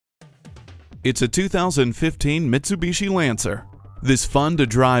It's a 2015 Mitsubishi Lancer. This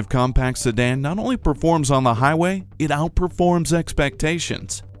fun-to-drive compact sedan not only performs on the highway, it outperforms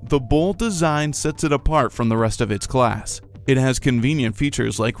expectations. The bold design sets it apart from the rest of its class. It has convenient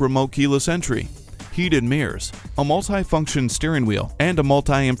features like remote keyless entry, heated mirrors, a multi-function steering wheel, and a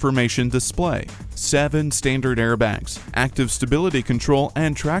multi-information display. 7 standard airbags, active stability control,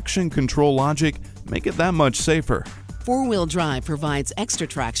 and traction control logic make it that much safer. Four-wheel drive provides extra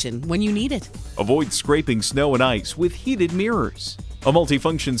traction when you need it. Avoid scraping snow and ice with heated mirrors. A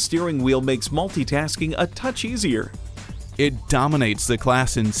multifunction steering wheel makes multitasking a touch easier. It dominates the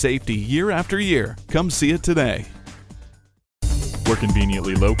class in safety year after year. Come see it today. We're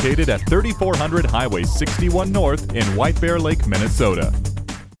conveniently located at 3400 Highway 61 North in White Bear Lake, Minnesota.